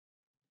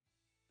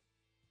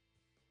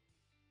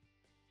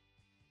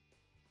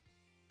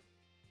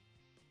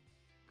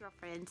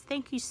Girlfriends,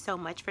 thank you so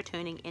much for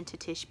tuning into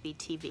Tish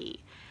BTV.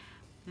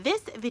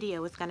 This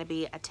video is going to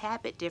be a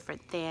tad bit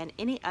different than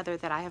any other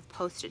that I have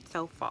posted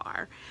so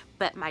far,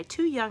 but my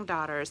two young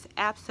daughters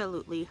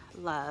absolutely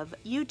love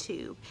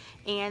YouTube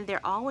and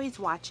they're always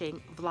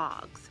watching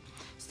vlogs.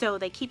 So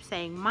they keep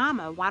saying,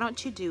 "Mama, why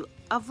don't you do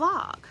a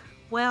vlog?"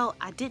 Well,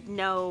 I didn't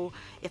know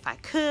if I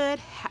could,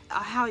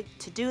 how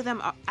to do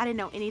them. I didn't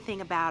know anything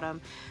about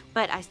them,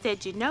 but I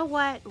said, you know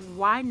what,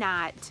 why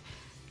not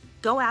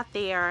go out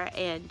there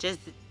and just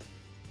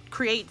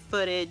create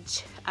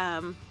footage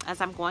as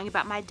I'm going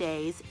about my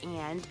days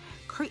and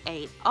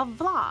create a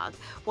vlog.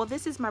 Well,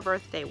 this is my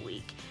birthday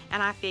week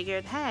and I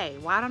figured, hey,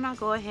 why don't I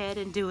go ahead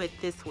and do it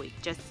this week?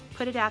 Just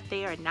put it out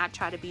there and not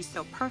try to be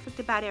so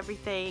perfect about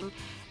everything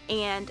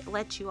and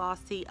let you all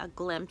see a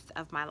glimpse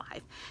of my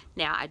life.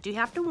 Now, I do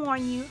have to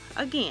warn you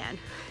again,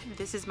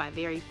 this is my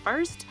very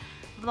first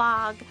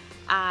vlog.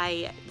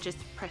 I just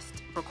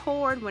pressed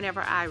record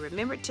whenever I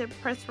remembered to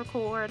press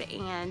record,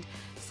 and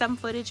some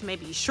footage may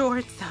be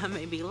short, some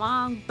may be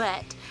long,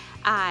 but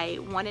I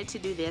wanted to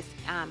do this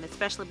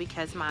especially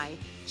because my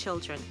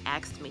children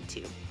asked me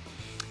to.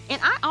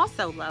 And I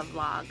also love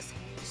vlogs.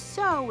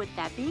 So with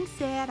that being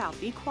said, I'll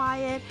be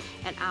quiet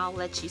and I'll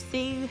let you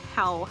see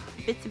how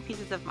bits and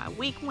pieces of my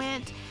week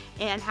went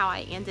and how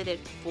I ended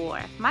it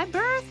for my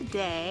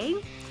birthday.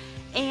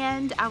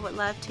 And I would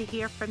love to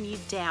hear from you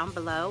down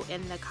below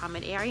in the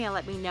comment area and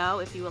let me know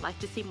if you would like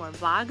to see more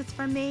vlogs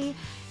from me.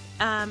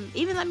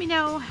 Even let me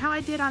know how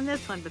I did on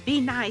this one, but be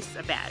nice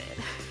about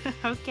it.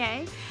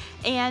 Okay?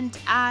 And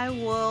I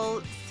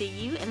will see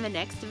you in the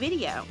next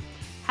video.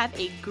 Have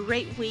a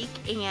great week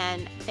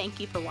and thank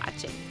you for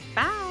watching.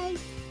 Bye!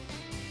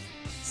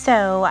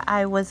 So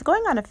I was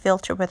going on a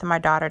field trip with my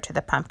daughter to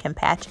the pumpkin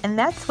patch, and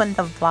that's when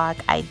the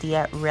vlog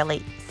idea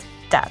really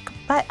stuck.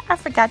 But I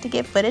forgot to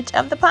get footage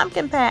of the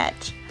pumpkin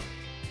patch.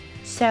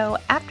 So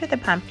after the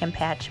pumpkin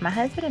patch, my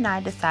husband and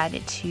I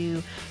decided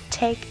to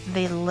take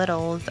the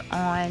littles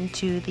on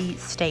to the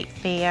state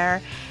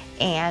fair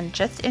and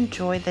just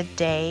enjoy the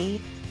day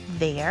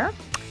there.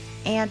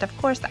 And of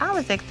course, I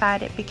was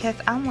excited because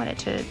I wanted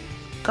to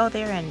go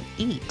there and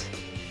eat.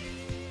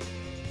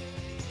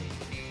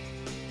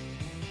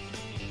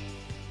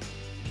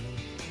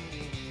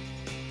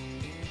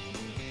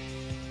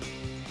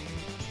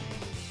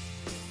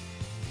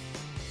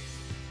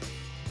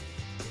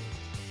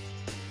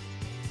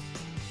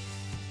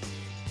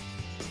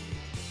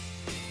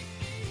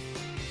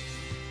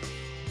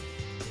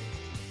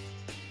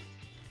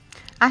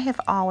 I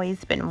have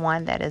always been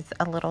one that is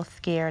a little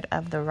scared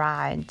of the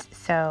rides,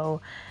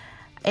 so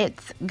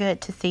it's good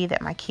to see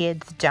that my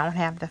kids don't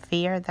have the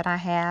fear that I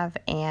have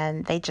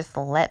and they just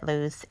let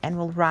loose and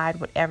will ride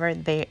whatever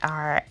they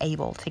are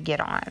able to get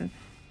on.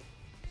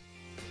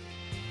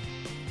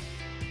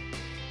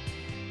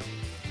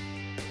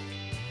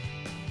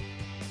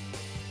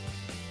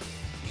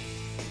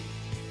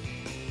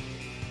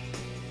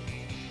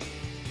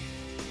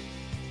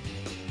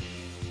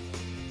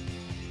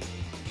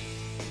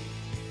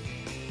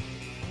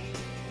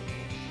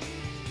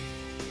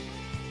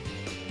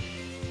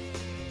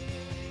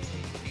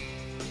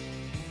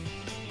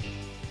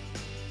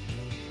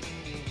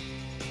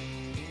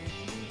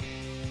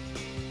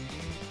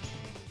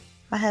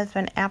 My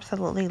husband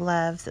absolutely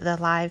loves the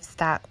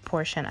livestock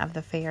portion of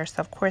the fair,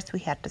 so of course we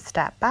had to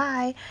stop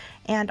by,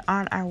 and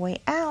on our way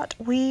out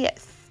we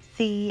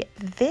see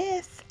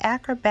this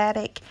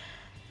acrobatic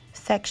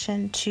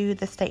section to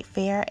the state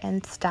fair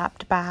and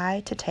stopped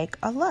by to take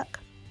a look.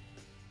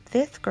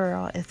 This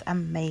girl is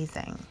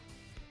amazing.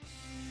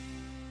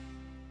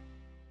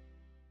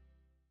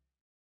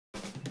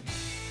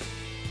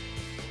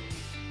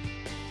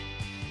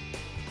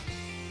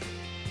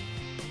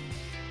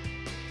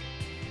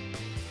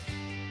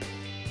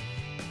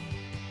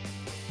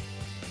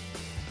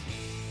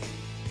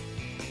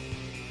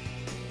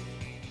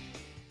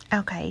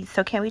 Okay,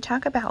 so can we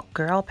talk about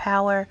girl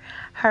power?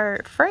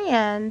 Her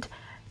friend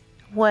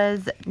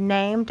was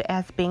named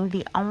as being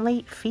the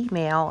only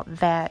female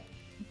that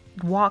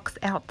walks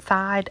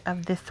outside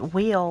of this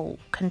wheel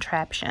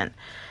contraption.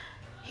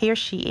 Here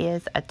she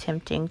is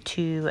attempting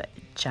to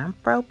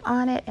jump rope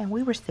on it, and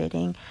we were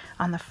sitting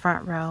on the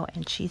front row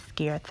and she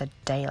scared the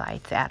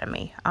daylights out of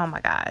me. Oh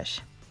my gosh.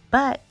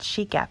 But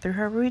she got through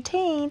her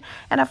routine,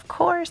 and of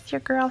course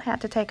your girl had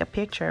to take a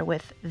picture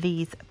with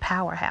these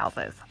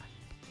powerhouses.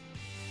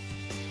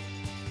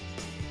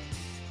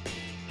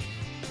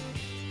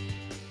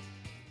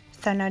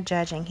 So no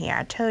judging here.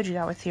 I told you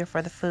I was here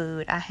for the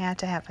food. I had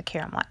to have a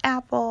caramel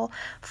apple,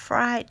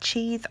 fried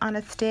cheese on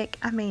a stick.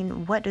 I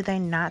mean, what do they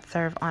not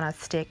serve on a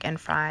stick and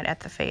fried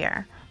at the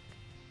fair?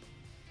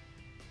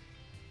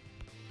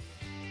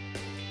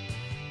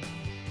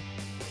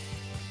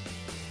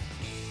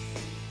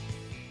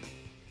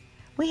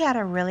 We had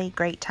a really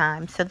great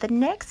time. So the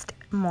next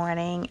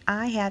morning,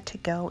 I had to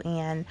go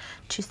in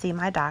to see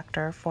my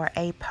doctor for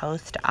a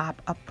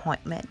post-op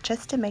appointment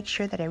just to make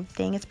sure that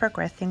everything is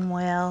progressing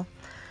well.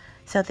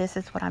 So this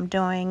is what I'm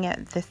doing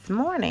this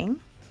morning.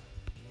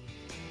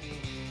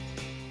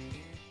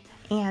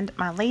 And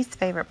my least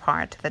favorite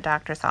part to the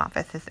doctor's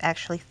office is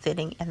actually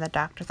sitting in the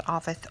doctor's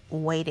office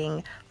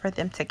waiting for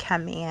them to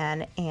come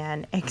in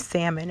and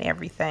examine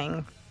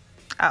everything.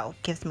 Oh,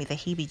 gives me the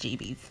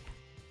heebie-jeebies.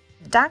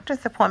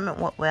 Doctor's appointment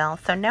went well,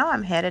 so now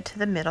I'm headed to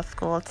the middle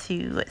school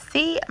to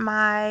see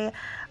my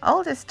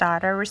oldest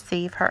daughter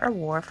receive her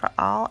award for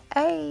all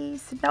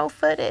A's. No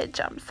footage,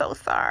 I'm so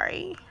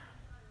sorry.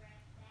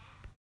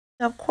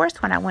 Of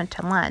course, when I went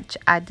to lunch,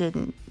 I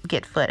didn't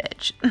get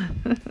footage.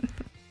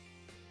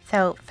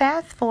 So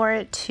fast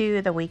forward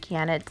to the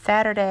weekend. It's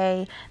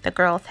Saturday. The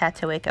girls had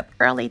to wake up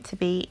early to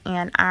be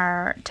in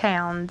our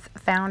town's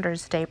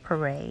Founders Day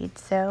parade.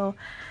 So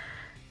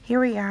here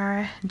we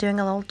are doing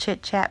a little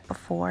chit chat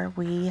before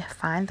we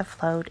find the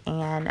float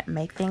and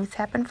make things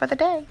happen for the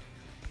day.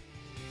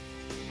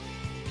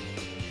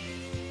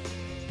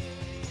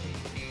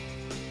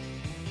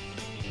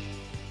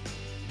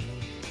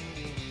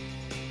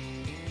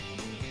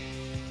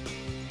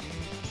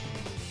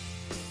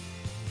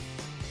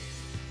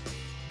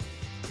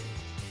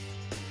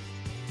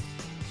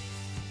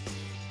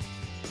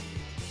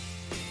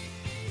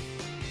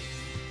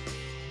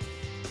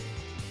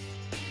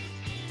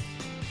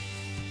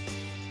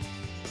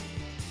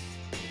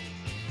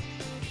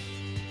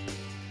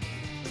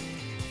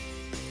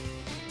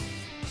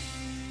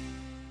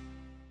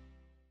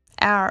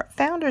 Our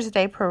Founders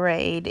Day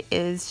Parade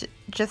is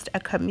just a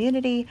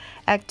community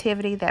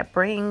activity that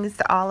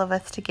brings all of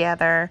us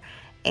together,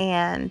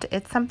 and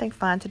it's something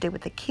fun to do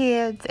with the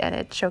kids, and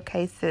it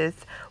showcases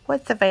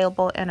what's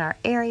available in our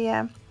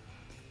area.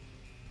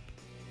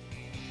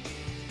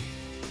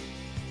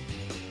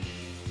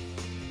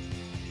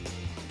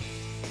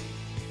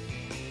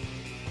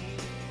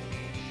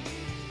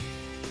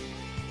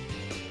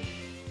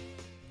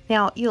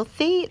 Now, you'll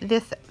see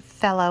this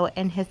fellow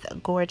and his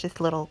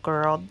gorgeous little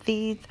girl.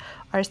 These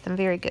are some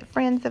very good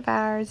friends of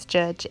ours,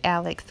 Judge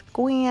Alex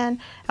Gwynn.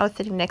 I was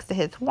sitting next to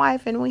his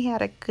wife, and we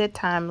had a good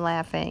time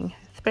laughing,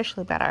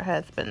 especially about our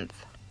husbands.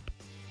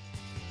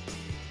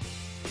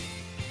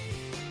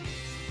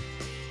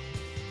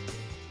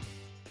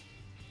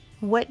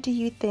 What do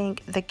you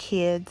think the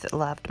kids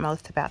loved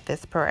most about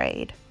this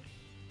parade?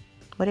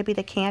 Would it be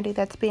the candy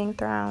that's being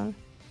thrown?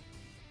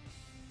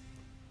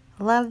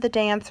 Love the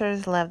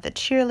dancers, love the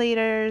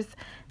cheerleaders.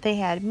 They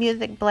had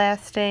music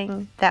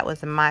blasting. That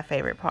was my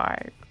favorite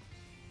part.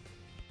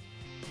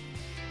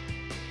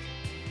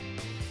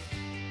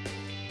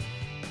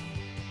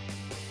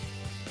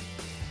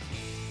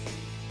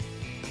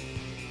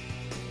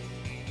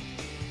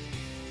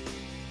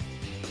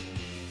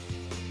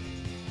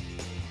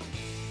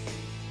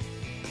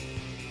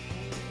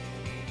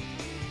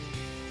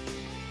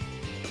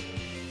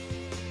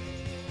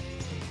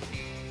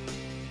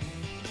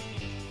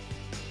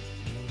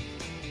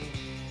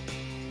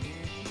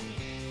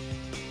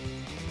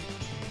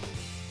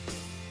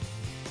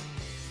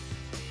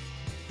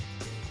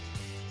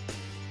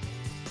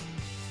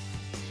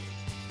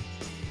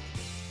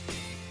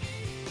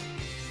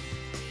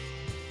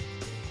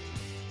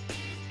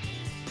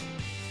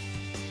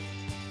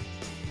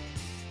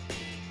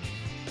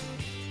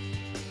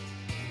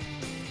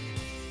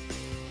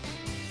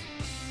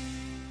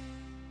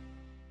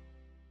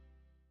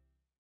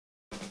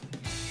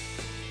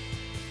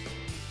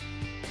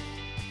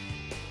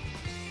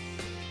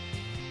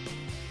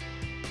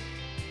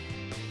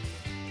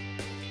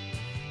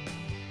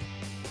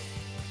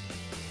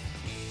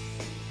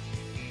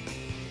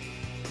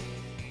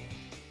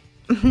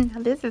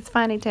 This is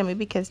funny to me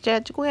because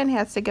Judge Gwen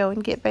has to go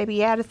and get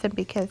baby Addison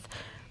because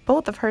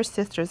both of her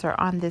sisters are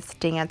on this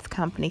dance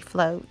company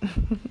float.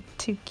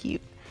 Too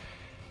cute.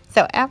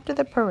 So after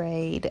the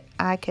parade,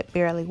 I could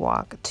barely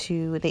walk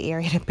to the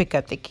area to pick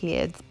up the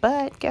kids.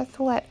 But guess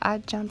what? I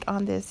jumped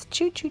on this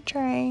choo-choo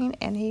train,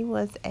 and he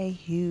was a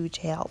huge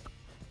help.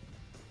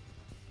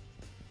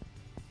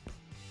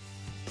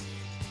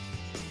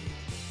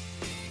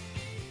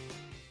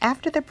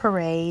 After the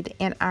parade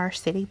in our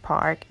city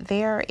park,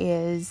 there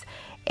is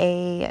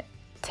a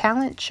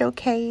talent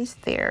showcase.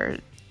 There are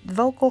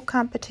vocal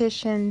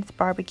competitions,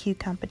 barbecue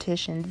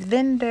competitions,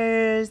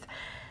 vendors,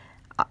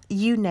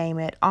 you name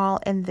it, all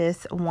in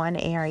this one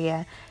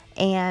area.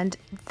 And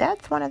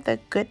that's one of the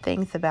good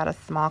things about a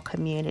small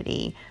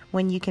community,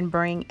 when you can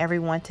bring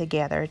everyone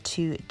together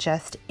to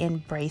just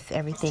embrace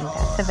everything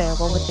that's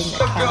available within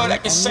your county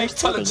and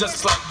your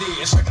city.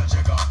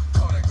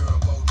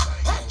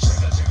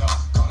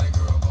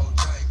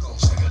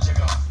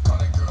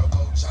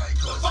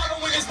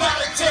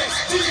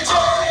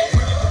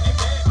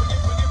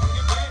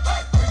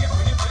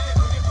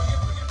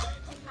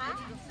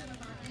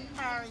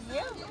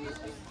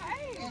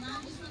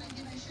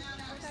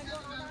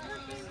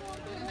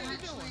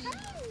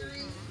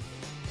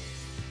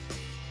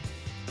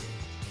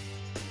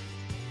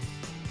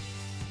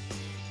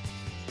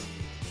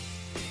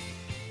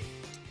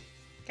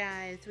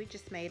 Guys, we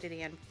just made it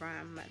in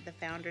from the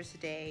Founders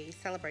Day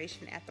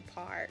celebration at the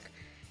park,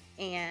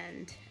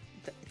 and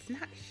it's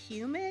not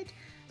humid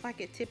like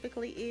it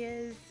typically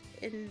is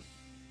in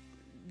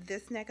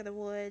this neck of the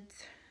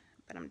woods,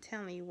 but I'm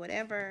telling you,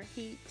 whatever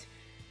heat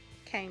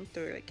came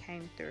through. It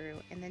came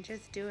through. And then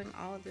just doing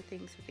all of the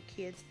things with the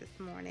kids this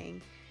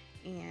morning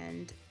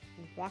and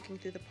walking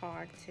through the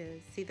park to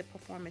see the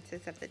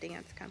performances of the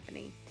dance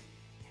company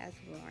has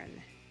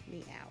worn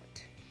me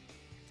out.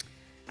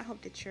 I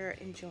hope that you're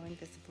enjoying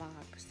this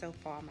vlog so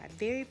far. My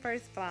very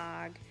first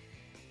vlog,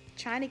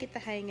 trying to get the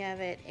hang of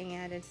it,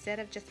 and instead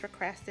of just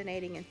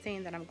procrastinating and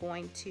saying that I'm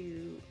going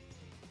to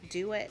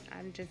do it,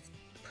 I'm just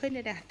putting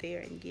it out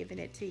there and giving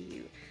it to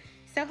you.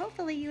 So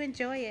hopefully you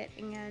enjoy it,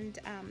 and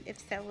if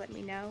so, let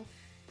me know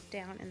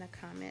down in the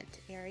comment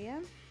area.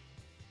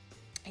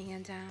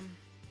 And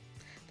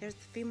there's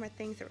a few more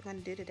things that we're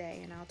going to do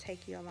today, and I'll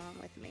take you along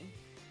with me.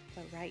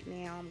 But right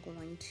now I'm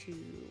going to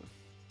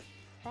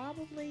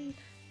probably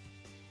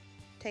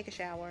take a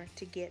shower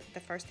to get the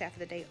first half of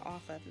the day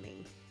off of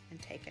me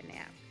and take a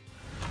nap.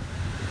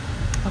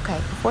 Okay,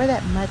 before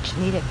that much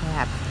needed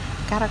nap,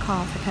 got a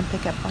call to come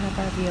pick up one of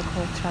our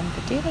vehicles from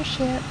the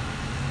dealership,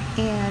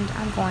 and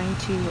I'm going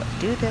to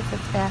do this as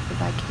fast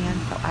as I can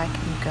so I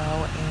can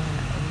go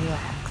and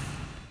relax.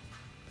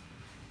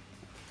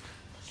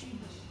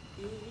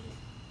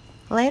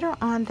 Later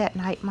on that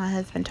night, my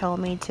husband told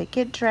me to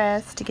get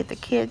dressed, to get the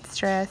kids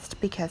dressed,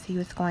 because he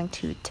was going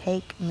to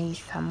take me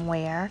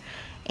somewhere.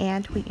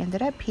 And we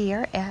ended up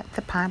here at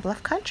the Pine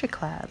Bluff Country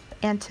Club.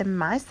 And to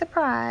my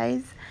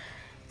surprise,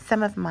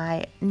 some of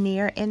my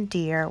near and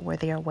dear were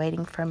there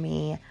waiting for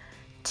me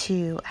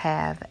to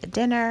have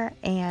dinner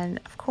and,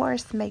 of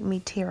course, make me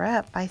tear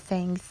up by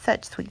saying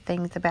such sweet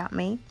things about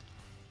me.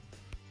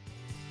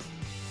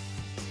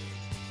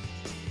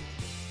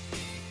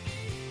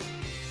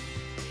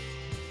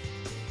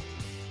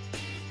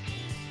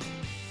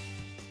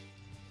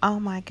 Oh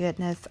my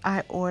goodness,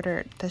 I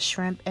ordered the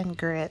shrimp and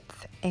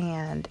grits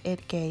and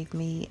it gave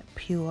me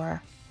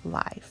pure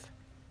life.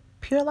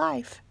 Pure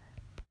life.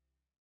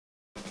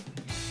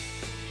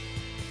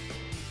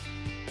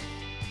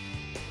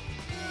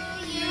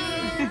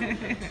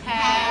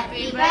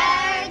 Happy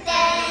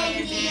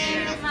birthday,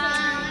 dear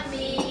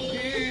mommy.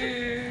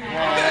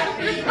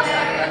 Happy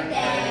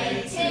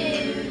birthday to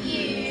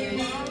you.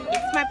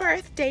 It's my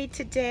birthday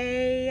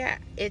today.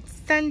 It's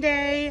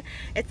Sunday.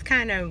 It's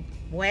kind of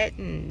wet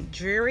and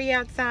dreary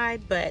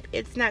outside, but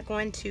it's not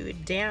going to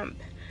damp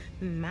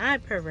my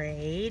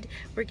parade.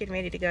 We're getting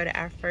ready to go to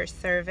our first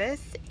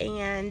service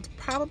and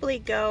probably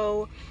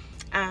go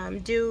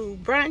do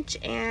brunch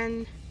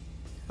and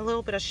a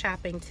little bit of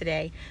shopping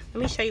today.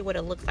 Let me show you what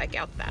it looks like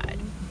outside.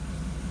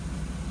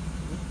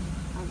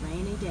 A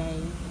rainy day,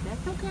 but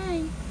that's okay.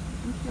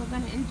 I'm still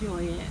gonna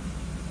enjoy it.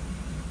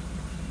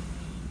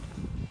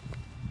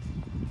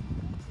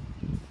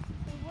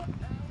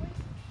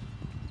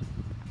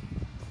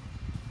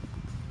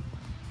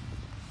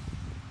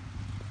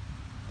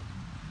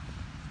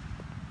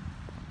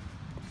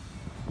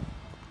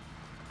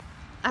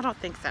 I don't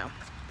think so.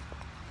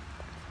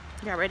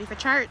 Y'all ready for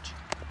church?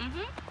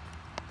 Mm-hmm.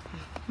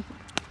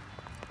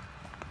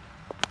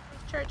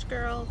 Church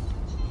girls.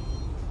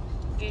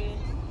 Good.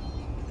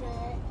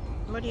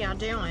 What are y'all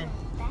doing?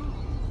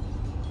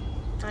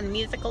 On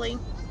Musically?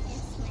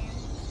 Yes, ma'am.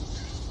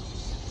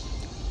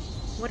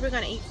 What are we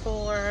gonna eat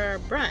for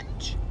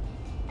brunch?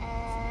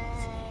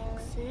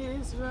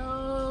 Texas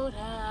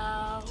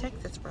Roadhouse.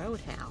 Texas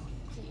Roadhouse.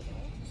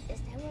 Is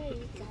that where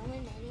you're going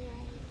anyway?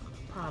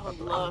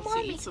 Probably. love to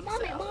Mommy, eat some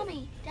mommy, salad.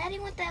 mommy. Daddy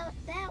went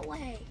that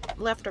way.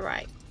 Left or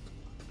right?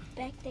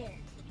 Back there.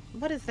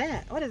 What is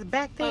that? What is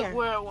back there? Like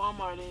where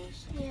Walmart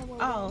is. Yeah, well,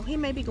 Oh, he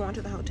may be going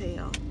to the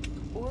hotel.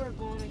 Or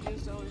going to get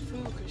Zoe's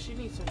food because she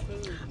needs some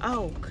food.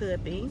 Oh,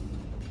 could be.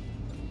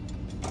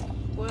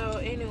 Well,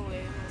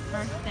 anyway.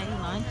 Birthday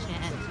lunch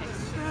at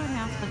Texas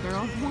Roadhouse. The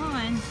girls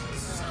won.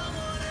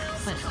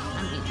 But,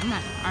 I mean, I'm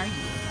not going to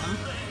argue with them.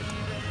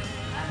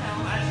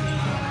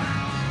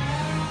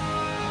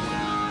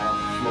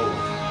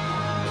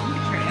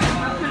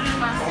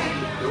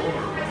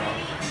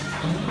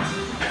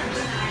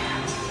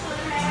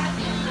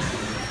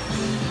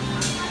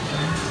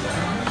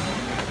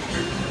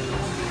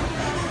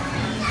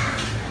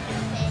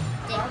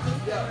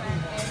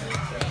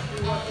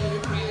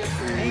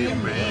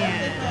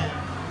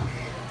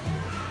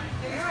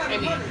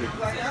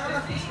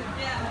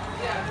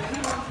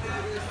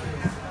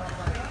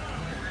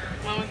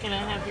 Mama, can I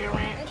have your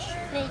ranch?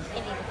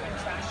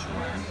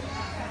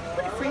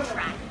 Put a french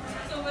fry.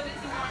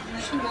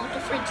 She wants a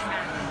french fry.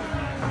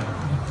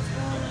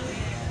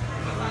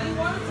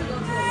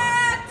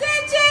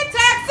 Attention,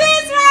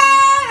 Texas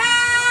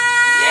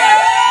Roadhouse! Yeah!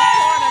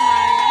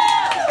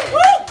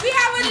 Woo! We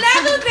have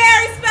another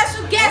very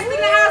special guest in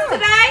the house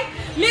today,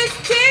 Miss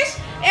Tish,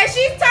 and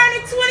she's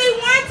turning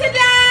 21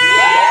 today.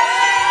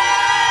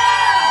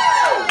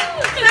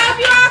 So if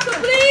you all could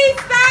please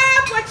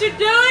stop what you're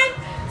doing,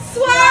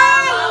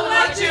 swallow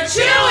what you're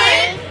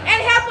chewing, and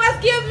help us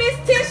give Miss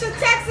Tish a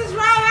Texas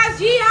Roadhouse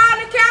yeehaw on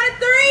the count of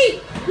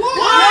 3. 1,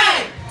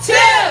 2,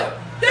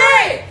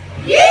 3.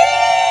 Yeah!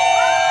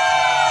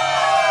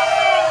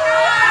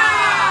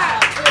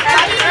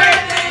 Happy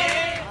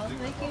birthday! I was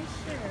making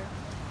sure.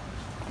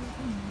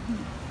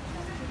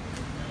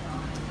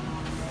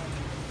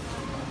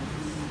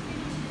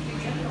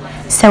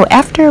 So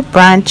after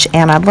brunch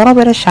and a little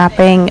bit of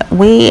shopping,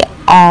 we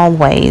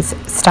always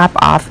stop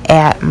off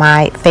at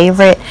my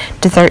favorite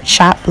dessert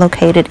shop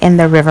located in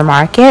the River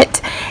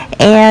Market,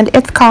 and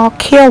it's called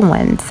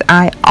Kilwin's.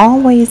 I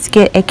always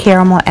get a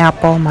caramel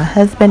apple. My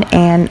husband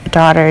and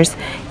daughters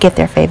get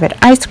their favorite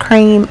ice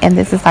cream, and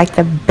this is like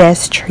the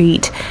best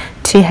treat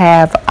to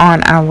have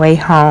on our way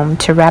home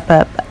to wrap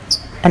up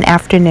an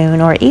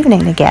afternoon or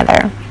evening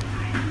together.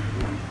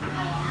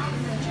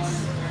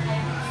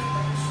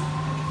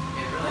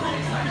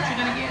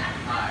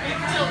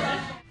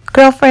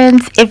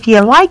 Girlfriends, if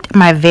you liked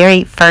my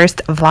very first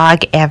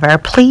vlog ever,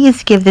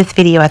 please give this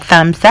video a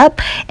thumbs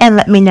up and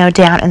let me know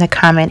down in the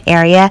comment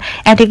area.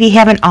 And if you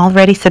haven't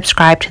already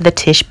subscribed to the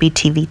Tish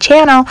BTV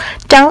channel,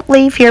 don't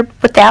leave here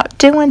without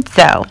doing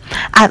so.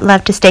 I'd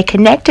love to stay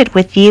connected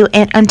with you,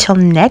 and until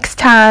next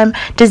time,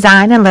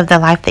 design and live the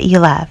life that you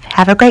love.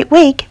 Have a great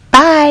week.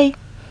 Bye.